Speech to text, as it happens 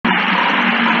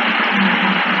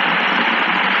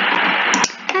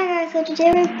So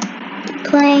today we're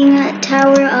playing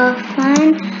Tower of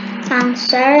Fun. I'm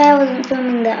sorry I wasn't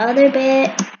filming the other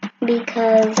bit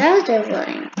because I was just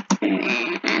like,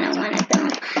 nah, I don't want to film.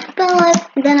 But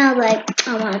then I was like,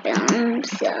 I want to film,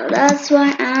 so that's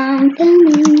why I'm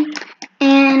filming.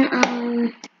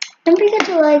 And don't forget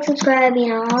to like, subscribe,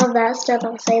 all of that stuff.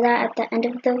 I'll say that at the end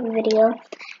of the video.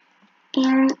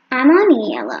 And I'm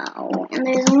on yellow, and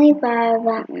there's only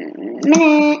 5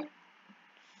 minutes.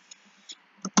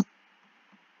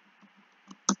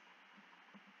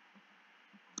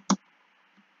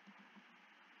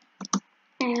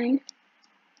 And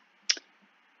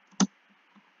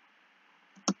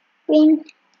green.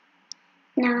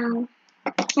 Now,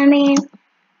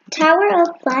 Tower of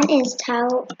Fun is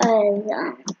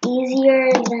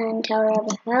easier than Tower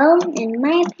of Hell, in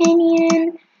my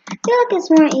opinion. I feel like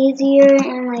it's more easier,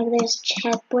 and there's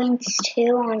checkpoints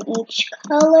too on each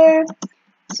color.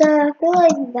 So I feel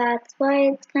like that's why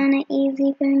it's kind of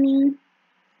easy for me.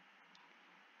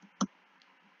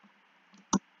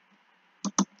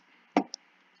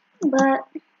 But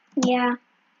yeah.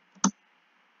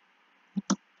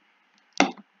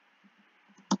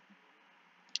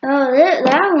 Oh,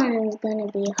 that one is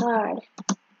gonna be hard.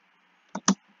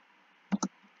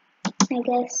 I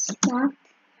guess not.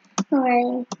 Or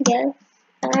I guess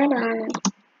I don't know.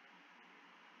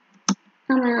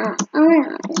 Oh my god, oh my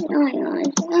gosh, oh my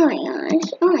gosh, oh my gosh,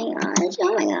 oh my gosh,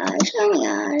 oh my gosh, oh my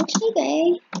gosh, okay.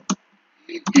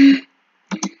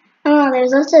 Oh,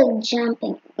 there's also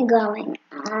jumping going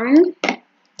on.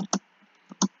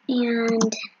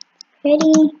 And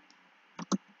pretty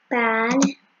bad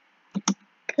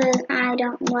because I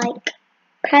don't like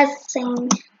pressing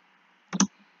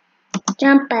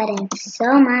jump button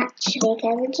so much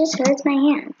because it just hurts my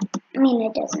hand. I mean,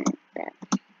 it doesn't, but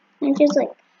it's just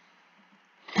like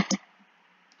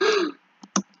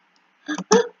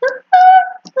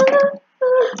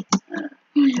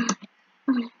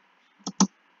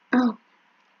oh,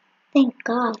 thank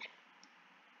God.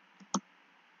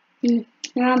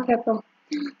 They're on purple.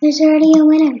 There's already a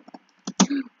winner.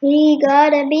 We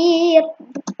gotta be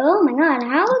oh my god,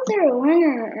 how is there a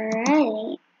winner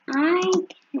already? I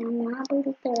cannot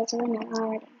believe there's a winner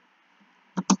already.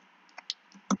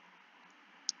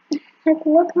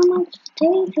 Look how much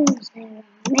stages there are.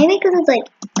 Maybe because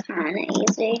it's kinda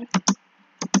easy.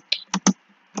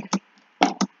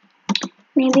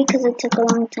 Maybe because it took a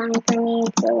long time for me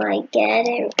to get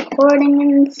it recording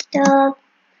and stuff.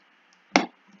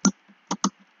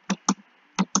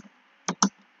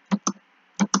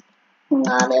 Oh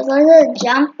god, there's lots of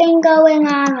jumping going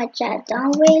on, which I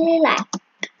don't really like.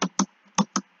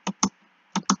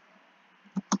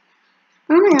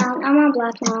 Oh my god, I'm on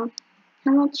black now.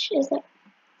 How much is it?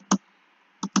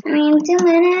 2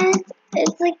 minutes.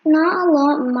 It's not a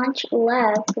lot much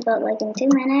left, but in 2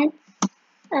 minutes,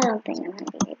 I don't think I'm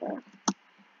gonna be able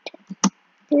to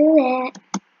do it.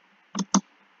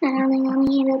 I don't think I'll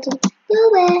be able to do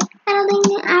it. I don't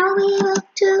think I'll be able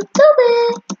to do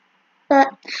it. But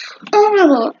oh my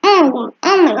god, oh my god,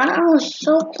 oh my god, I was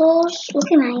so close.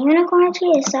 Look at my unicorn to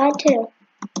the side too.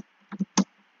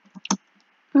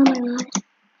 Oh my god.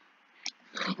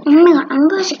 Oh my god, I'm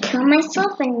going to kill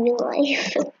myself in real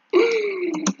life.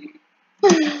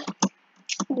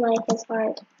 Life is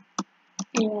hard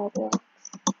in Roblox.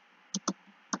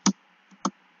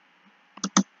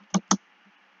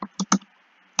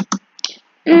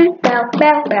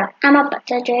 I'm about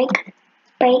to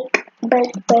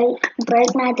break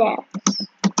my desk.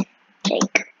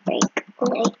 Break.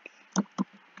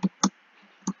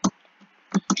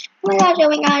 Oh my gosh, oh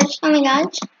my gosh, oh my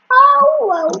gosh. Oh,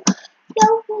 whoa.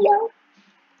 Yo.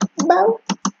 Hello.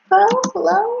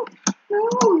 No.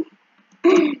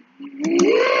 Oh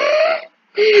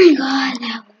my god,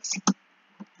 that was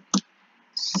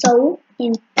so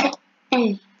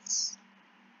intense.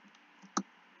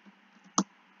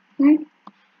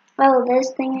 Oh, this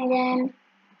thing again.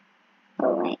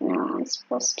 Oh wait, no, I'm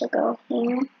supposed to go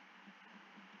here.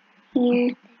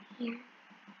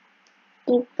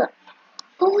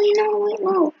 Oh wait,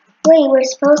 no. Wait, we're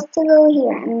supposed to go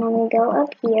here, and then we go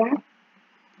up here.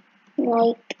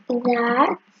 Like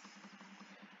that.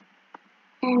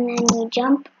 And then you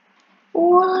jump.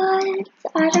 What?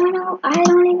 I don't know. I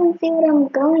don't even see what I'm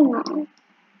going on.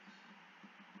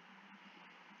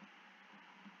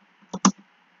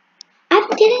 I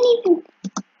didn't even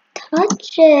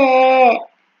touch it.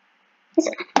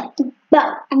 But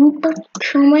I'm about to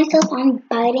kill myself. I'm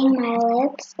biting my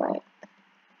lips.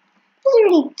 There's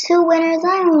already 2 winners. I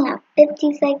only have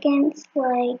 50 seconds.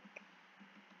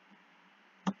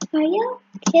 Are you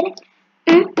kidding?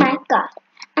 Oh my god.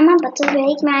 I'm about to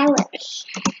break my lips.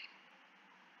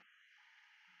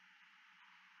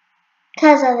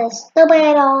 because of this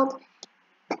stupid old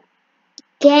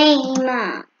game.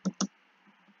 And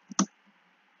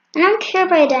I don't care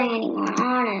if I die anymore,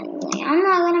 honestly. I'm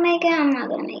not gonna make it, I'm not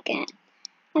gonna make it.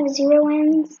 I have 0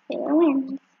 wins, 0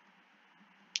 wins.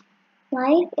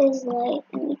 Life is light,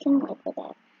 and we can live with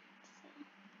it.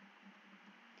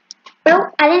 Bro,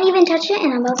 I didn't even touch it,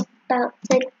 and I'm about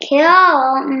to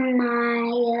kill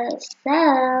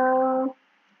myself.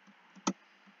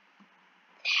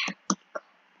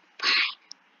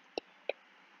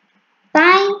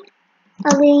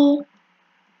 Finally.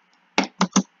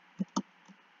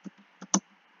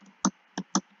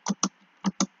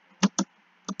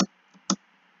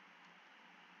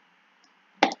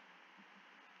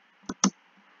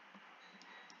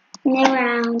 New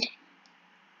round.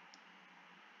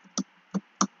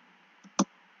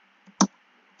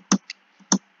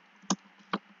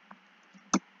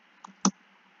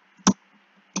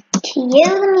 Cue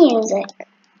the music.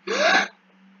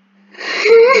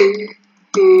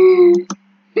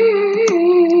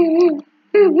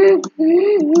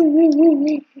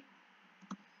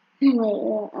 Wait,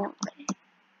 okay.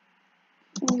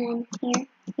 And then here,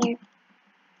 here,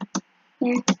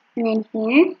 here, and then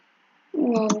here, and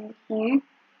then here,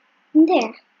 and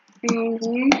there. And then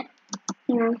here,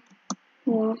 here,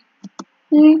 here,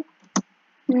 here,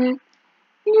 here.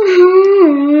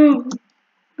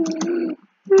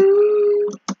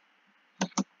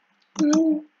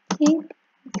 Keep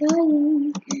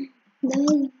going,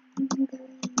 going,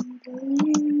 going.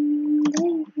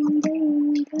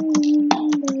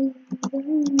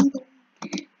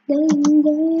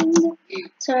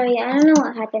 Sorry, I don't know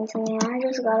what happened to me. I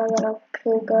just got a little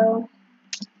cuckoo.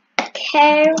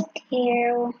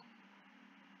 Cuckoo.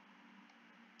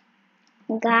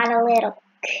 Got a little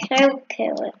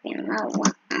cuckoo, if you know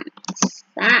what I'm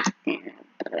talking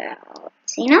about.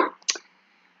 You know?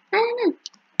 I don't know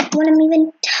what I'm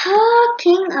even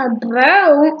talking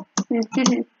about.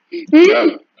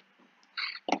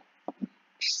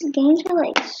 These games are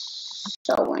like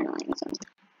so annoying sometimes.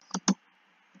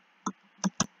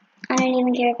 I don't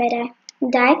even care if I die.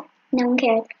 Die? No one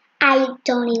cares. I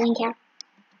don't even care.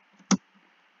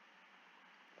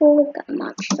 Look at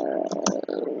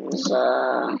monsters.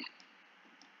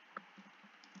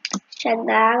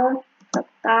 Chicago,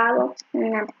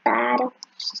 Nevada,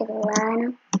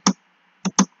 Savannah.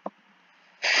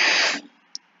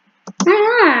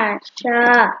 My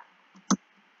gosh.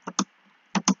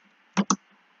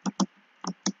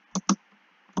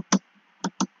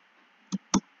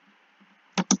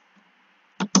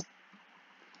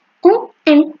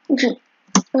 OMG.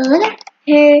 Look at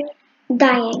her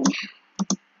dying.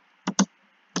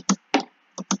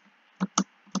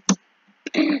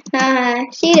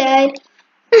 She died.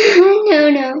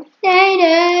 No. I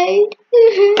died.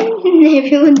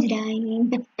 Everyone's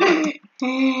dying.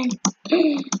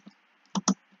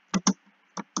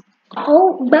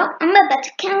 Oh, well, I'm about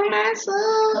to kill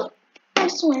myself. I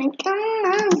just wanna kill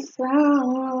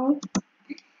myself.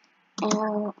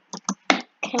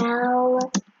 Cow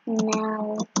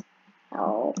now.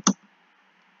 Oh.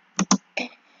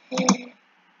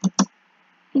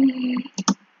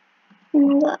 Oh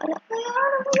my god.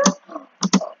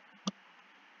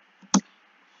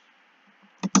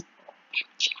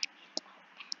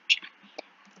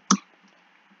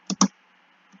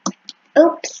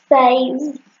 Oops,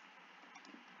 daisies.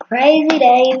 Crazy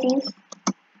daisies.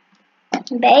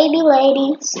 Baby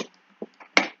ladies.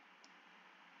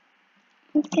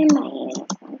 Look at my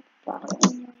unicorn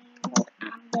following me. Look,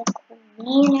 I'm the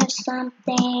queen or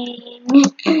something.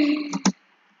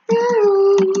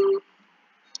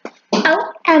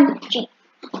 OMG.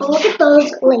 Look at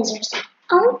those lasers.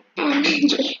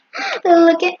 OMG.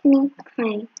 Look at me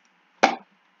crying.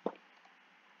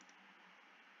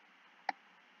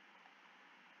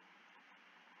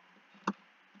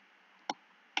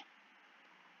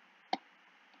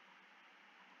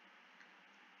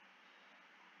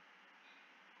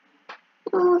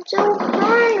 Oh,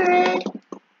 200.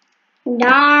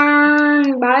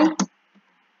 Darn, boy.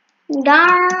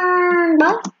 Darn,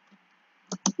 boy.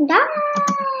 Darn,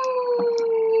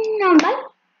 boy.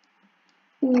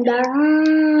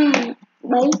 Darn,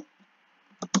 boy.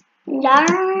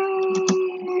 Darn.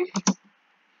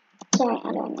 Sorry, I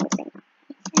don't know anything.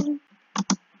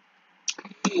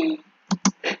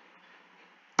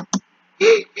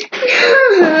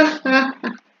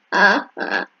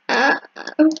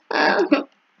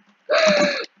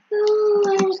 Oh, I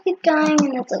just keep dying,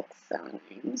 and that's like so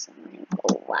nice. I'm like,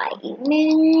 why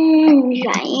even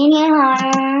try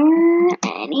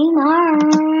anymore?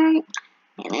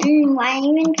 Even why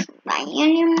even try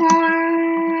anymore?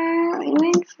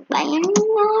 Even try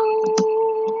anymore?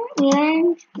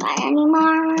 Munch, buy any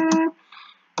more.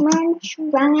 Munch,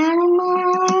 run out of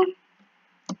more.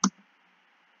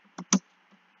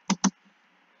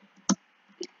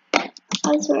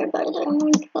 I swear by that, I'm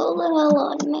gonna kill the hell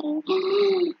out of me.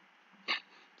 I'm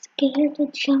scared to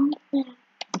jump there.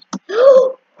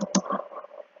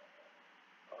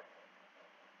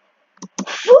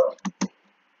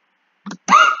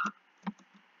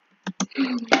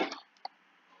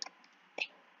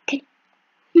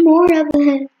 More of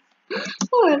this.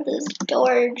 More of this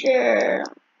torture.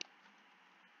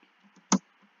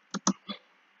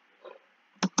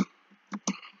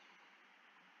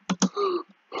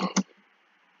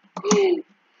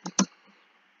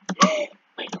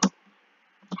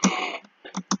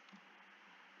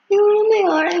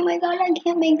 Oh my god, I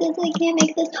can't make this, I can't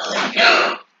make this.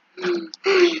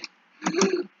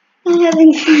 I have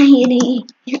anxiety.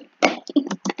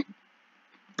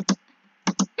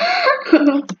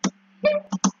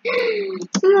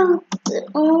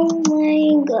 Oh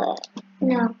my god.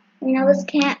 No, this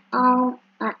can't all.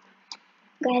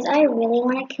 Guys, I really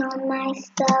want to kill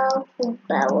myself,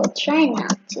 but we'll try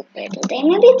not to for today.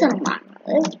 Maybe tomorrow.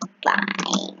 It's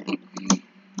fine.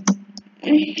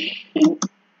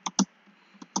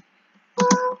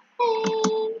 Oh,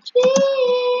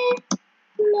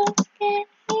 look at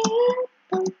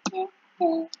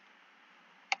her.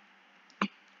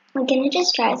 We're gonna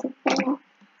just try something.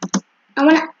 I'm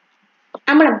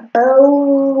gonna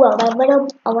bow. I don't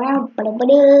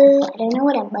know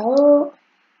what a bow.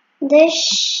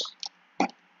 This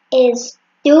is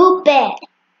stupid.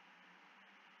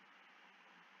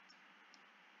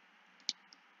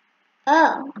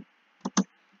 Oh,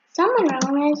 someone wrote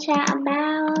in the chat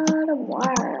about a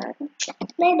word.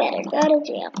 They better go to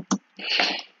jail.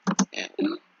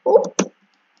 Oop.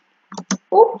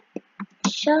 Oop.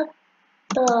 Shut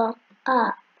the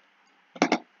up.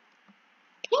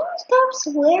 Can you stop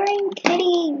swearing,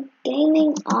 kitty?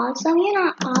 Gaming awesome? You're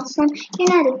not awesome. You're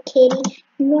not a kitty.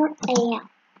 You're a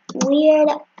weird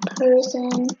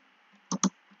person.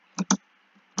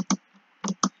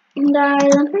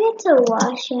 Guys, don't forget to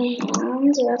wash your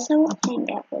hands or else I won't hang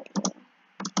up with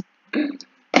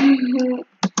you.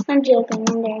 I'm joking,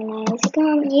 I'm very nice.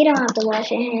 You don't have to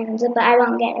wash your hands, but I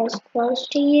won't get as close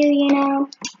to you, you know?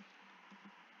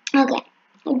 Okay.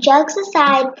 Jokes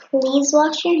aside, please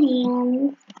wash your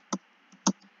hands.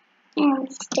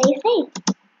 And stay safe.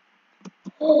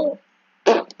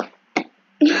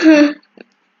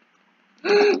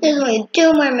 There's only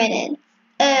 2 more minutes.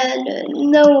 And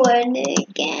no one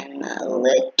can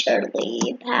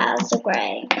literally pass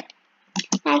gray.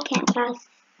 I can't pass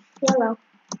yellow.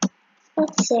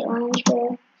 Let's say orange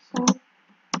for some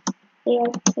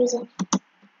weird reason.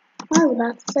 I was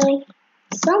about to say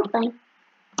something.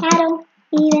 I don't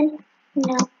even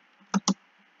know.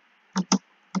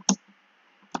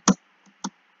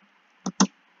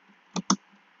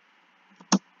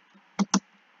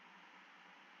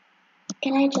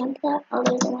 Can I jump that? Oh,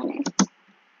 there's a winner.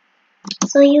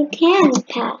 So you can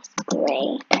pass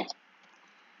gray.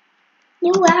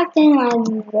 You acting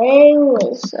like gray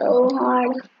was so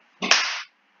hard.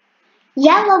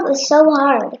 Yellow was so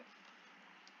hard.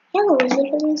 Yellow was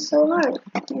literally so hard.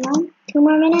 You know? 2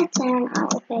 more minutes and I'll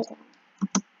play that.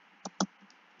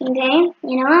 Okay?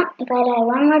 You know what? If I die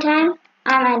 1 more time,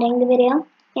 I'm ending the video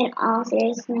in all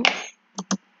seriousness.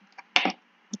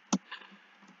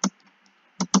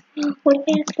 What if I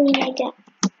actually make it?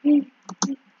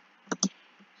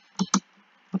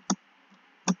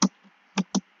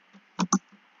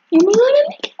 Oh my god, I'm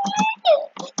making it!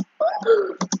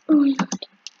 Oh my god.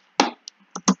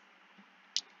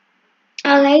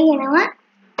 Okay, you know what?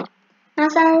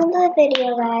 That's the end of the video,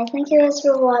 guys. Thank you guys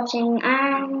for watching.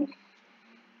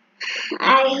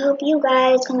 I hope you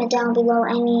guys comment down below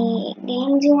any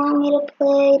games you want me to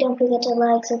play. Don't forget to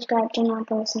like, subscribe, turn on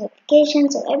post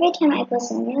notifications so every time I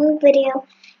post a new video,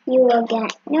 you will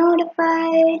get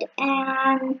notified.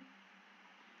 And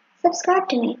subscribe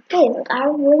to me, please. I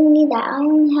really need that. I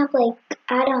only have like,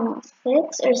 I don't know,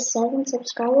 6 or 7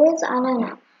 subscribers. I don't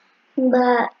know.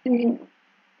 But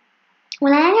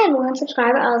when I had 1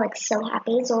 subscriber, I was like so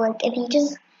happy. So like, if you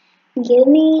just give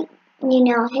me, you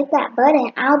know, hit that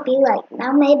button, I'll be like,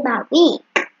 that made my week.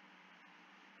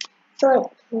 So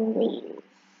like, please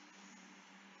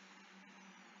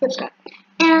subscribe.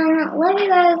 And love you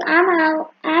guys. I'm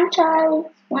out. I'm Charlie.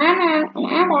 I'm out. And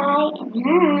I'm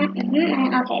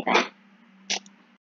bye. Okay, bye.